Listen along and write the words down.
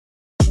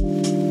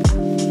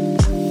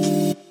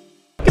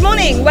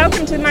morning,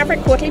 welcome to the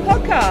Maverick Quarterly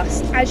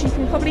Podcast. As you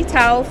can probably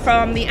tell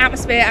from the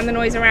atmosphere and the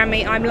noise around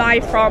me, I'm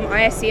live from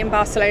ISE in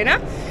Barcelona.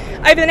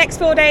 Over the next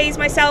 4 days,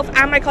 myself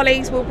and my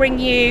colleagues will bring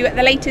you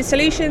the latest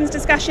solutions,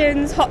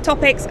 discussions, hot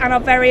topics and our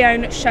very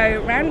own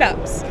show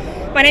roundups.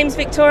 My name's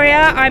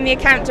Victoria, I'm the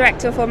Account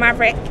Director for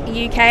Maverick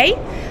UK.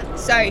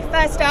 So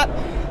first up,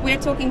 we're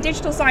talking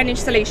digital signage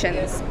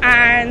solutions,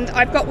 and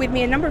I've got with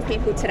me a number of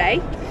people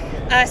today.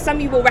 Some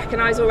you will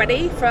recognise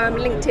already from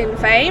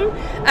LinkedIn fame.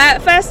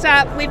 First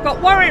up, we've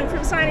got Warren from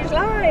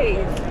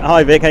Signagelive.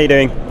 Hi Vic, how are you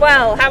doing?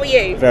 Well, how are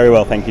you? Very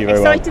well, thank you, very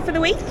Excited for the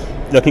week?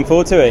 Looking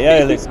forward to it,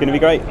 yeah, it's going to be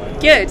great.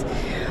 Good.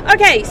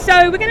 Okay,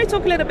 so we're going to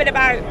talk a little bit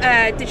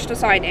about digital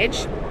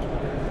signage.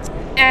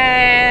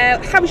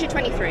 How was your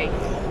 23?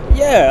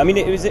 Yeah, I mean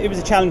it was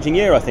a challenging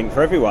year I think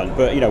for everyone,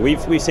 but you know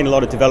we've seen a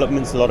lot of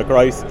developments, a lot of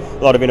growth,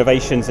 a lot of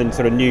innovations and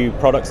sort of new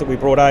products that we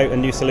brought out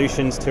and new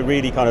solutions to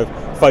really kind of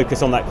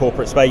focus on that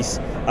corporate space,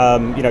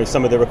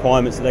 some of the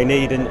requirements that they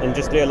need and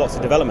just lots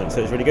of development,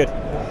 so it's really good.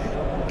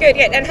 Good,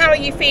 yeah. And how are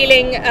you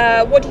feeling?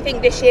 What do you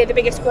think this year the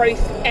biggest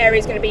growth area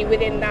is going to be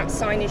within that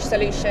signage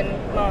solution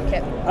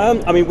market?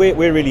 I mean,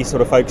 we're really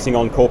sort of focusing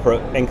on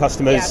corporate end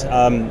customers,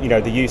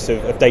 the use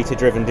of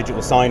data-driven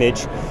digital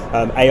signage,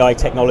 AI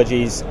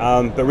technologies,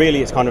 but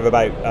really it's kind of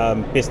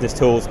about business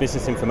tools,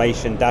 business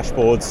information,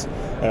 dashboards,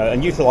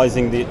 and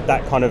utilising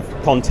that kind of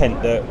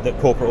content that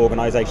corporate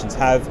organisations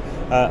have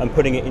and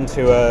putting it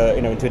into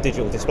a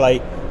digital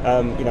display,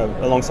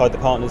 alongside the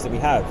partners that we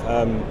have.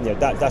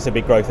 That's a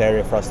big growth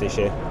area for us this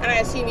year. And I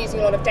assume using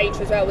a lot of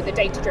data as well with the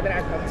data-driven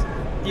outcomes.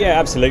 Yeah,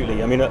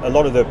 absolutely. I mean, a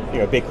lot of the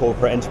big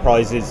corporate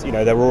enterprises,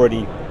 they're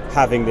already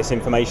having this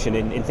information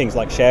in things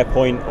like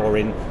SharePoint or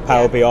in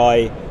Power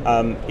BI,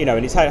 and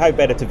it's how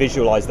better to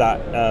visualise that,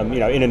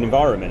 in an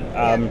environment.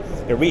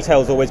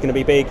 Retail is always going to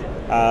be big,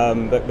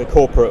 but the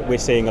corporate, we're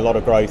seeing a lot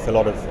of growth, a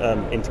lot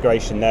of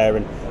integration there,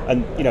 and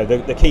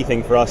the key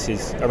thing for us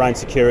is around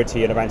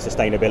security and around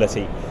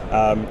sustainability.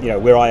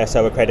 We're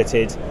ISO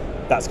accredited.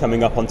 That's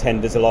coming up on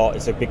tenders a lot.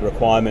 It's a big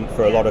requirement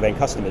for a lot of end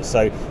customers.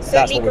 So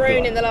that's what we've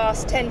grown in the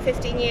last 10,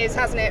 15 years,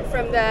 hasn't it?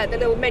 From the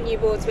little menu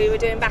boards we were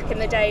doing back in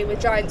the day with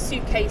giant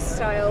suitcase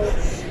style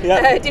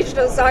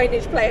digital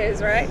signage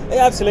players, right?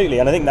 Yeah, absolutely.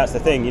 And I think that's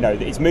the thing,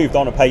 it's moved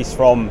on a pace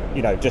from,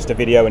 just a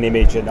video, an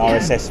image, an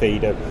RSS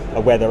feed,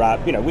 a weather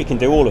app. We can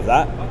do all of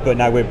that, but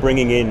now we're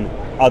bringing in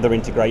other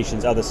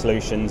integrations, other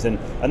solutions, and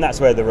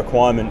that's where the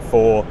requirement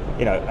for,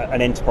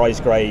 an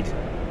enterprise grade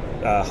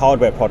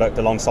hardware product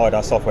alongside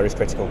our software is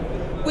critical.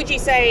 Would you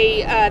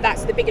say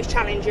that's the biggest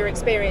challenge you're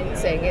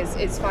experiencing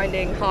is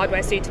finding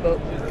hardware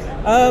suitable?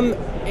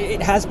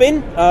 It has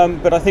been,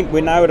 but I think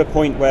we're now at a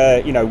point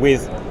where,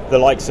 with the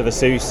likes of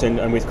ASUS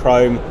and with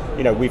Chrome,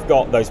 we've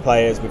got those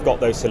players, we've got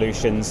those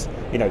solutions,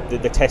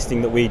 the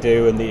testing that we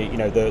do and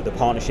the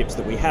partnerships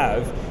that we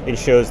have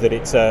ensures that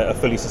it's a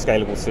fully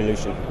scalable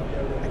solution.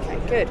 Okay,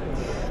 good.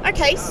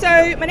 Okay, so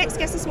my next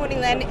guest this morning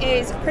then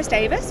is Chris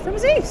Davis from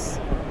ASUS.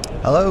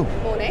 Hello.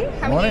 Morning.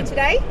 How are you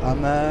today?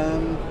 I'm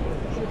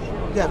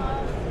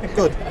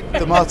good.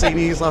 The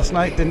martinis last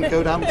night didn't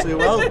go down too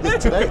well.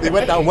 Today they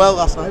went down well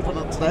last night, but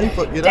not today.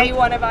 But Day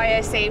one of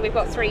ISE, we've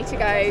got 3 to go.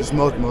 There's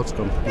more to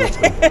come.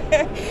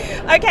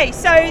 Okay,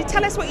 so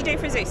tell us what you do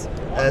for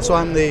ASUS. So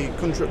I'm the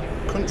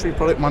country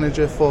product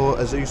manager for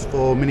ASUS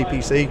for mini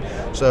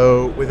PC.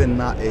 So within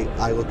that,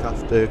 I look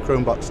after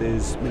Chrome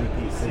boxes, mini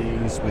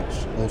PCs,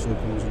 which also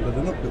comes with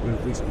a that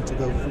we've recently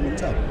took over from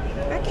Intel.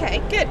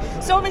 Okay,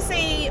 good. So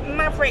obviously,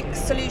 Maverick's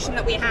solution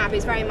that we have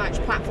is very much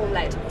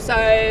platform-led.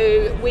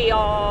 So we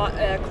are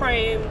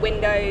Chrome,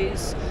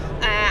 Windows,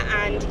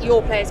 and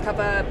your players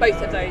cover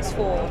both of those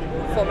for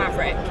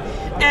Maverick.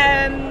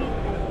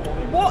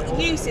 What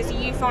uses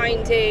are you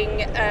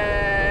finding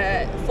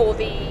for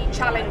the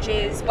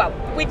challenges,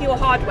 with your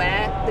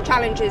hardware, the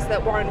challenges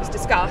that Warren has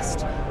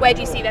discussed? Where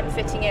do you see them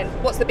fitting in?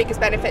 What's the biggest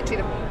benefit to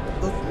them?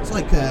 Well, it's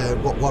like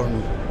what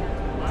Warren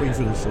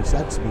previously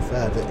said, to be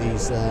fair, that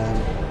he's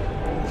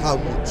how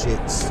much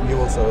you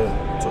also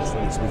touched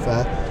on it, to be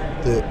fair,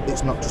 that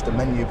it's not just a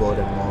menu board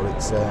anymore,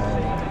 it's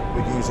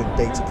we're using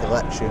data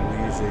collection,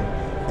 we're using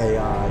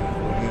AI,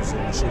 we're using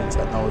machine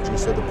technology,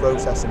 so the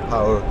processing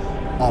power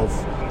of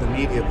the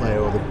media player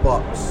or the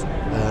box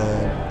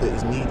that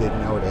is needed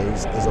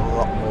nowadays is a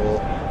lot more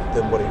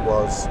than what it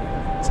was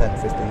 10,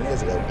 15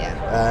 years ago.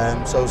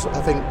 So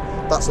I think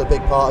that's a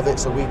big part of it.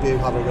 So we do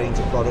have a range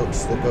of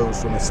products that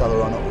goes from a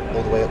Celeron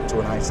all the way up to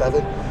an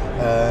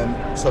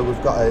i7. So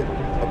we've got a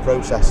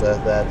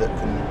processor there that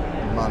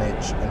can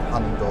manage and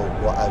handle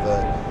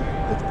whatever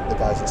the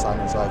guys at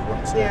Signagelive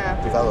want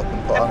to develop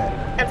and put on it.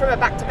 And from a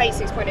back to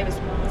basics point of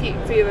view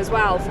for you as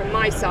well, from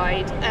my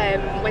side,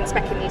 when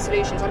speccing these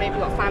solutions, I know you've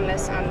got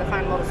fanless and the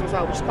fan models as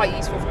well, which is quite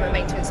useful from a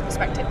maintenance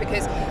perspective,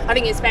 because I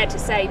think it's fair to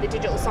say the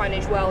digital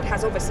signage world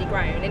has obviously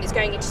grown and it's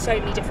going into so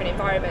many different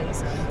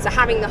environments. So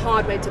having the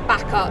hardware to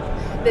back up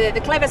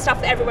the clever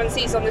stuff that everyone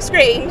sees on the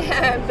screen,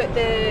 but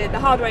the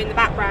hardware in the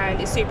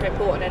background is super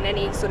important, and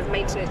any sort of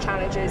maintenance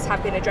challenges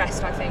have been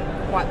addressed, I think,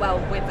 quite well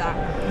with that.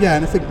 Yeah,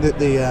 and I think that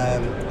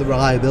the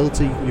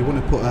reliability, you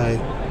want to put a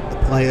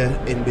player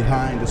in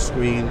behind a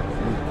screen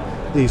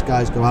these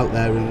guys go out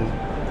there and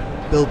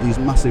build these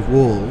massive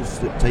walls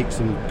that takes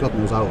them God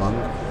knows how long,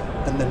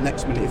 and then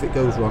next minute if it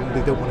goes wrong,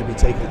 they don't want to be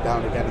taking it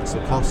down again. It's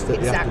the cost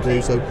that they have to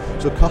do.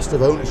 So cost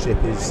of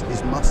ownership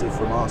is massive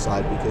from our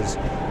side, because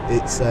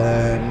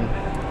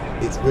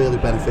it's really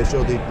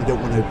beneficial. They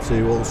don't want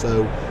to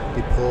also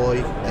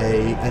deploy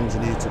a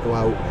engineer to go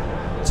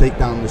out, take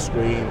down the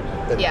screen,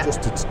 then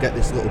just to get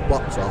this little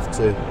box off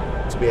to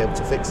be able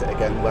to fix it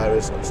again.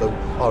 Whereas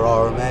our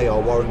RMA,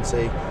 our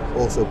warranty,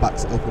 also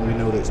backs it up, and we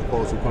know that it's a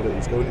quality product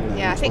that's going in there.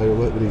 That's why we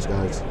work with these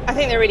guys. I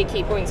think they're really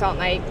key points, aren't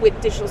they? With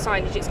digital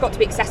signage, it's got to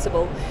be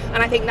accessible,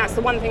 and I think that's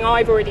the one thing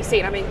I've already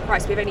seen. I mean,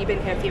 Christ, we've only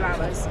been here a few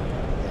hours.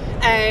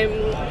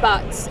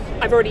 But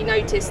I've already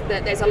noticed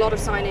that there's a lot of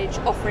signage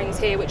offerings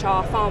here which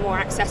are far more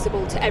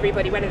accessible to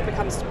everybody, whether it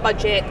becomes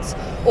budget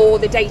or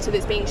the data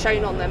that's being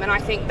shown on them, and I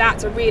think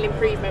that's a real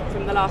improvement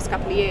from the last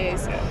couple of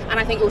years. And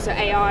I think also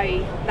AI,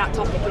 that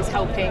topic, is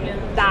helping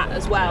that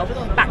as well.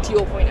 Back to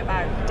your point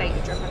about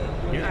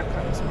data-driven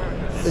outcomes.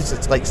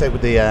 It's like, say,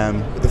 with the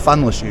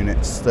fanless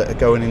units that are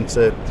going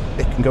into,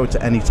 it can go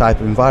into any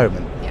type of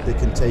environment. They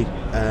can take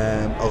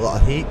a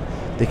lot of heat,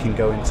 they can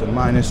go into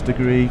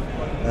 -degree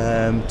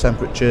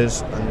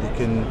temperatures, and you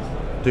can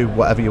do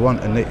whatever you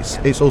want. And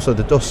it's also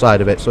the dust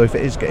side of it, so if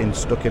it is getting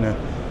stuck in a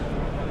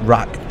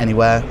rack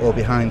anywhere or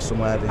behind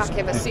somewhere, back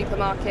of a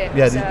supermarket,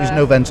 there's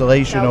no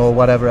ventilation or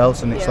whatever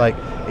else, and it's like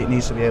it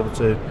needs to be able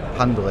to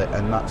handle it,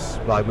 and that's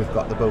why we've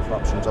got the both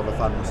options of a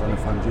fanless and a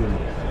fan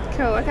unit.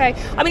 Cool, okay.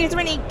 I mean, is there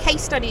any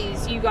case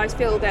studies you guys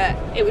feel that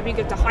it would be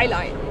good to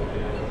highlight?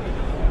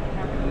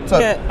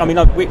 Yeah, I mean,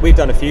 we've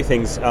done a few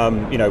things,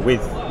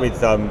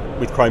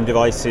 with Chrome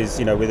devices,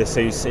 with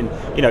ASUS, and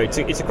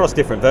it's across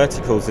different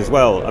verticals as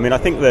well. I mean, I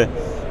think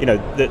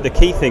the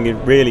key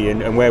thing really,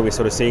 and where we're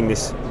sort of seeing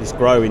this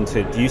grow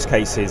into use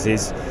cases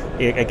is,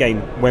 again,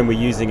 when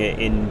we're using it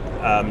in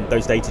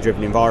those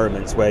data-driven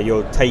environments where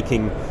you're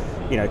taking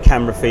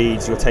camera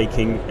feeds, you're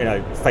taking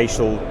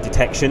facial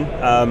detection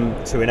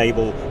to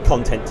enable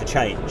content to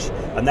change,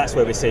 and that's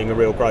where we're seeing a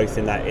real growth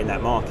in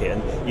that market.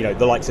 And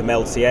the likes of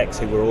MeldCX,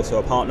 who we're also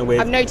a partner with.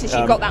 I've noticed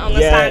you've got that on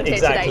the stand here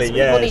exactly, today,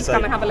 so people need to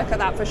come and have a look at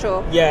that for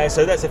sure. Yeah,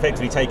 so that's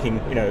effectively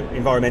taking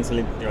environmental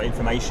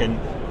information,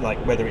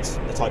 like whether it's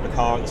the type of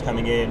car that's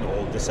coming in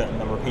or the certain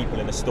number of people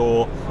in the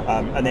store,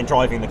 and then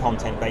driving the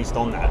content based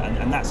on that.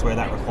 And that's where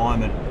that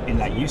requirement in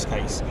that use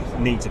case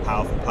needs a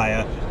powerful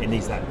player. It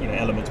needs that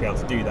element to be able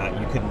to do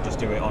that. You couldn't just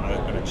do it on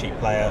a cheap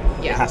player.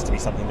 It has to be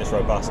something that's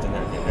robust. And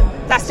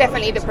that's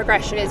definitely the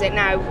progression, is it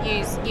now?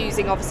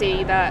 Using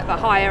obviously the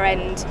higher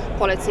end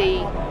quality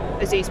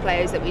ASUS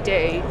players that we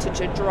do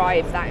to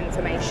drive that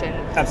information.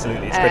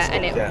 Absolutely, it's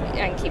critical.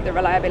 And keep the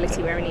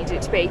reliability where we need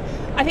it to be.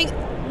 I think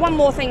one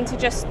more thing to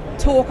just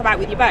talk about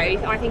with you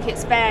both, I think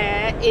it's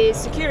fair, is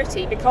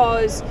security,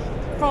 because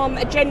from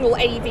a general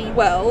AV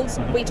world,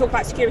 we talk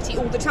about security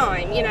all the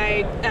time,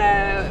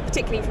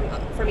 particularly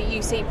from a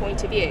UC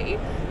point of view.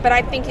 But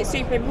I think it's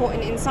super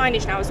important in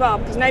signage now as well,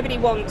 because nobody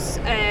wants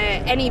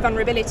any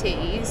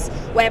vulnerabilities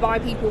whereby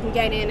people can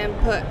get in and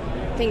put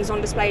things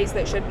on displays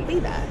that shouldn't be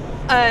there.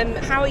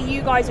 How are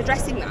you guys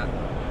addressing that?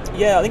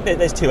 Yeah, I think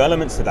there's two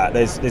elements to that.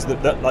 There's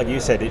the, like you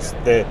said, it's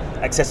the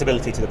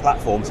accessibility to the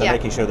platform, so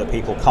making sure that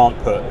people can't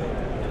put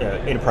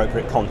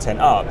inappropriate content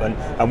up,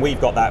 and we've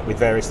got that with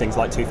various things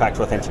like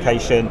two-factor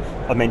authentication.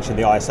 I mentioned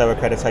the ISO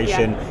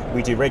accreditation.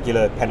 We do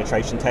regular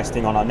penetration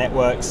testing on our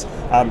networks,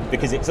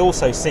 because it's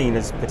also seen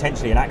as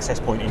potentially an access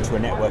point into a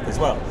network as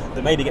well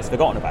that maybe gets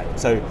forgotten about.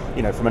 So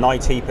from an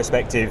IT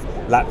perspective,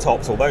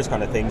 laptops, all those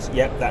kind of things,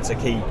 that's a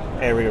key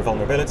area of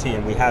vulnerability,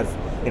 and we have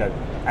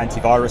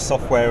antivirus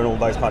software and all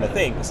those kind of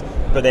things.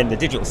 But then the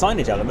digital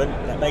signage element,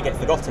 that may get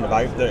forgotten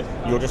about, that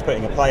you're just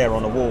putting a player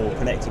on a wall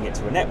connecting it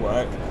to a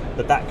network,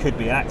 that could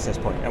be an access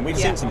point. And we've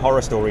seen some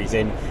horror stories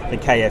in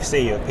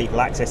KFC of people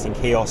accessing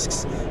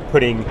kiosks,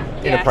 putting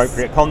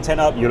inappropriate content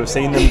up. You'll have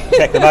seen them,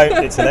 check them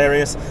out, it's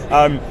hilarious.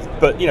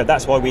 But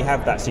that's why we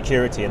have that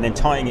security, and then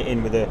tying it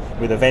in with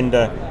a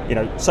vendor,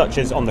 such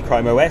as on the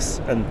Chrome OS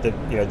and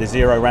the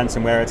zero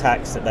ransomware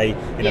attacks that they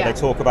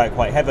talk about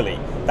quite heavily.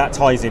 That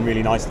ties in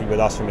really nicely with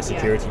us from a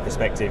security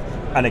perspective.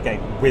 And again,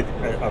 with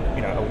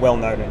a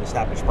well-known and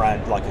established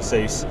brand like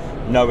ASUS,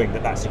 knowing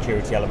that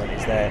security element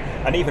is there.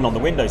 And even on the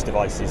Windows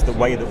devices, the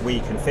way that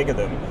we configure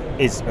them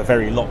is a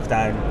very locked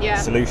down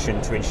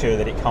solution to ensure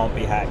that it can't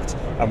be hacked,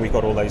 and we've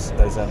got all those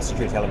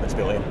security elements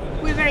built in.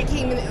 We're very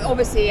keen.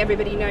 Obviously,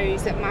 everybody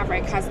knows that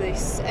Maverick has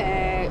this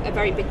a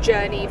very big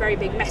journey, very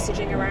big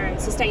messaging around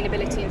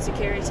sustainability and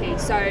security.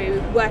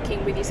 So,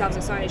 working with yourselves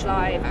at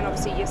Signagelive, and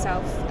obviously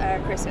yourself,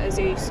 Chris, at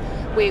ASUS,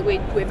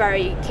 we're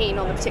very keen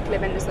on the particular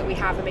vendors that we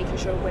have and making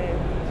sure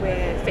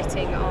we're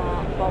fitting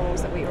our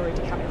morals that we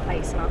already have in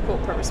place and our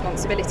corporate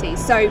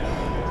responsibilities. So,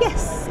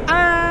 yes,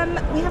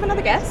 we have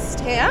another guest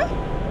here.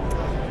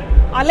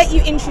 I'll let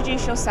you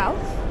introduce yourself.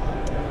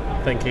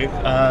 Thank you.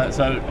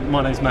 So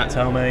my name's Matt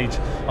Talmage.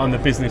 I'm the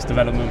Business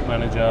Development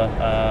Manager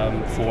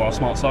for our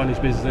Smart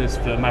Signage business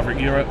for Maverick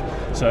Europe.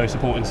 So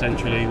supporting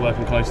centrally,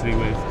 working closely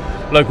with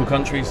local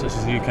countries such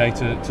as the UK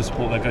to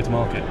support their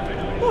go-to-market.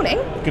 Morning.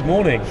 Good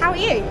morning. How are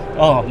you?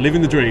 Oh,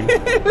 living the dream.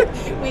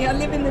 We are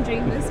living the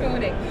dream this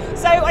morning.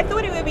 So I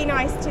thought it would be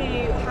nice to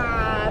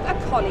have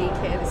a colleague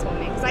here this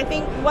morning, because I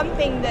think one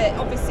thing that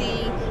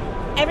obviously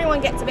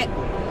everyone gets a bit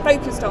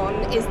focused on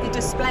is the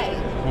display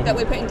that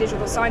we're putting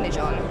digital signage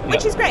on,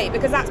 which is great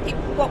because that's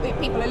what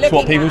people are looking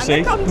what people at see.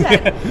 And the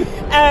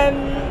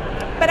content.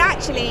 But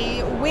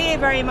actually, we're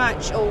very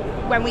much, or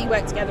when we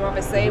work together,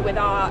 obviously, with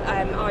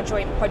our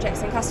joint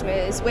projects and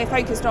customers, we're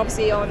focused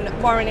obviously on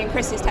Warren and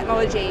Chris's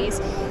technologies,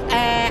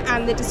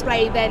 and the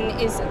display then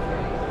is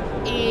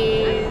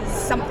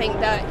something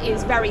that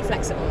is very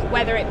flexible,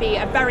 whether it be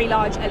a very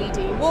large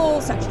LED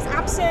wall such as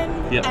Epson,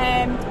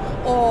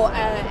 or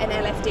an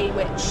LFD,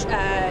 which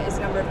is a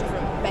number of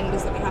different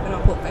vendors that we have in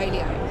our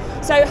portfolio.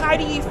 So how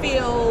do you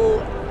feel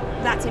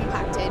that's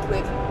impacted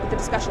with the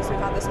discussions we've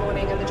had this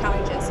morning and the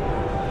challenges?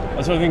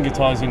 So I think it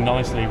ties in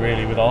nicely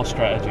really with our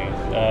strategy.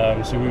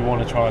 So we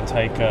want to try and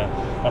take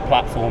a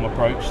platform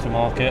approach to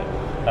market.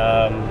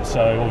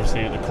 So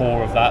obviously at the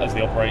core of that is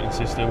the operating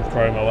system,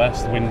 Chrome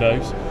OS,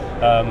 Windows,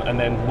 and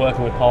then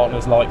working with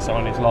partners like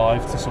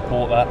Signagelive to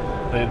support that.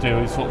 They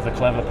do sort of the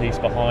clever piece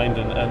behind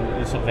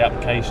and sort of the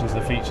applications,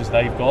 the features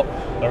they've got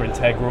are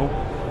integral.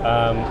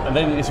 And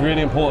then it's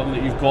really important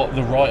that you've got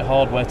the right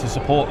hardware to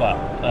support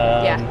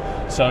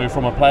that. So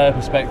from a player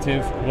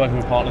perspective, working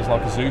with partners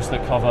like ASUS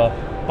that cover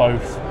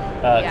both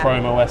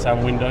Chrome OS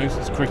and Windows,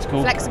 it's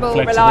critical. Flexible,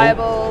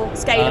 reliable,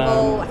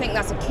 scalable. I think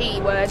that's a key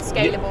word,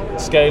 scalable.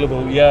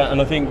 Scalable, yeah. And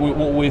I think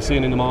what we're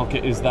seeing in the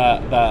market is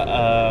that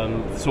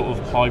sort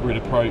of hybrid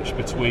approach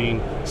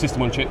between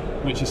system on chip,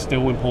 which is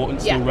still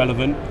important, still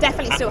relevant.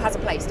 Definitely still has a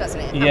place,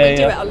 doesn't it? And we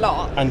do it a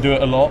lot. And do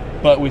it a lot,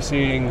 but we're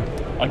seeing,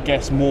 I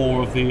guess,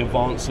 more of the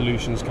advanced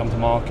solutions come to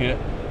market.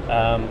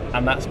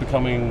 And that's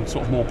becoming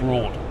sort of more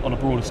broad, on a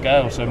broader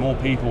scale, so more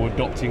people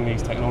adopting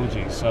these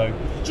technologies. So,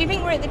 do you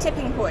think we're at the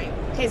tipping point?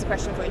 Here's a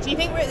question for you. Do you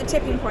think we're at the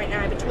tipping point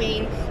now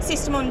between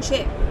system on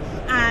chip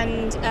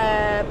and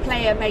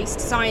player-based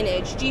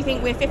signage? Do you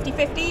think we're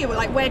 50-50? Or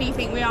like, where do you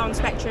think we are on the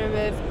spectrum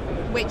of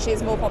which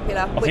is more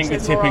popular? I think the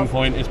tipping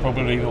point is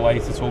probably the way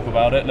to talk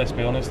about it, let's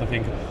be honest. I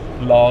think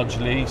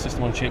largely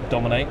system on chip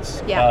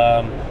dominates.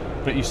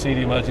 But you see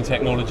the emerging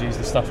technologies,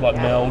 the stuff like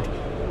Meld.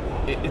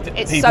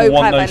 People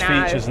want those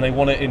features and they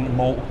want it in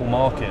multiple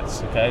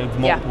markets,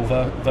 multiple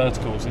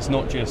verticals. It's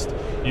not just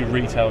your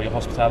retail, your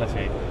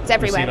hospitality. It's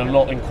everywhere. We've seen a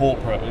lot in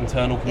corporate,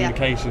 internal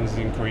communications is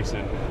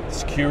increasing.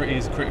 Security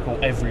is critical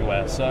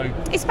everywhere. So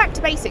it's back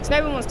to basics.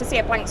 No one wants to see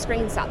a blank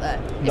screen sat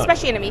there,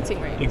 especially in a meeting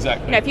room.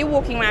 Exactly. You know, if you're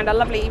walking around a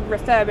lovely,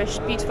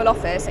 refurbished, beautiful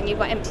office and you've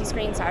got empty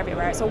screens out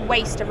everywhere, it's a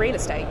waste of real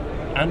estate.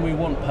 And we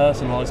want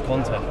personalised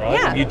content, right?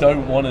 Yeah. You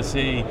don't want to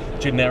see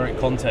generic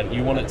content.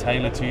 You want it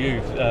tailored to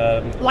you.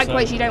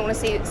 Likewise, you don't want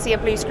to see a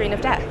blue screen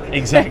of death.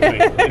 Exactly.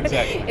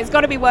 It's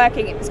got to be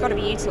working. It's got to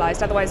be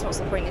utilised. Otherwise, what's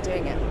the point of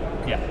doing it?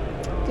 Yeah.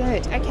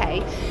 Good.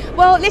 Okay.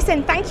 Well,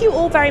 listen, thank you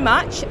all very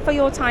much for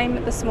your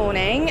time this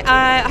morning.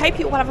 I hope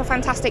you all have a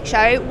fantastic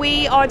show.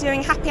 We are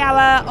doing happy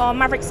hour on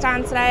Maverick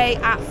Stand today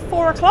at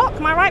 4 o'clock.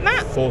 Am I right,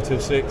 Matt? 4 till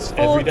 6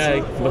 every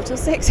day. 4 till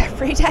 6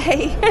 every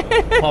day.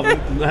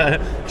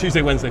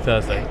 Tuesday, Wednesday,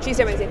 Thursday.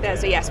 Tuesday, Wednesday,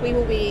 Thursday, yes. We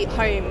will be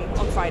home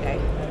on Friday.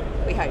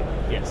 We hope.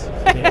 Yes.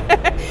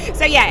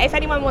 So if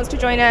anyone wants to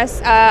join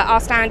us, our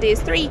stand is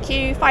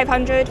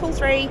 3Q500 Hall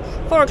 3,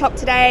 4 o'clock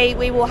today.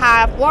 We will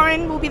have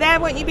Warren will be there,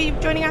 won't you be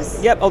joining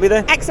us? Yep, I'll be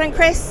there. Excellent.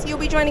 Chris, you'll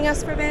be joining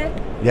us for a bit?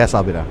 Yes,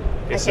 I'll be there.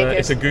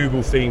 It's a Google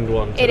themed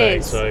one today, it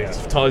is. So it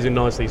ties in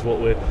nicely to what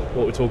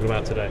we're talking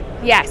about today.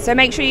 Yeah, so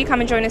make sure you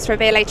come and join us for a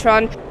beer later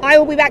on. I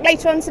will be back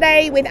later on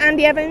today with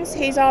Andy Evans,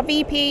 who's our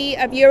VP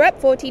of Europe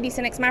for TD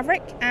SYNNEX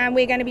Maverick, and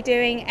we're going to be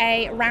doing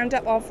a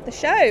roundup of the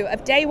show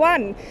of day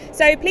one.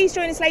 So please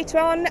join us later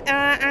on,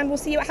 and we'll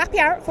see you at happy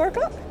hour at 4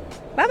 o'clock.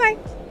 Bye bye.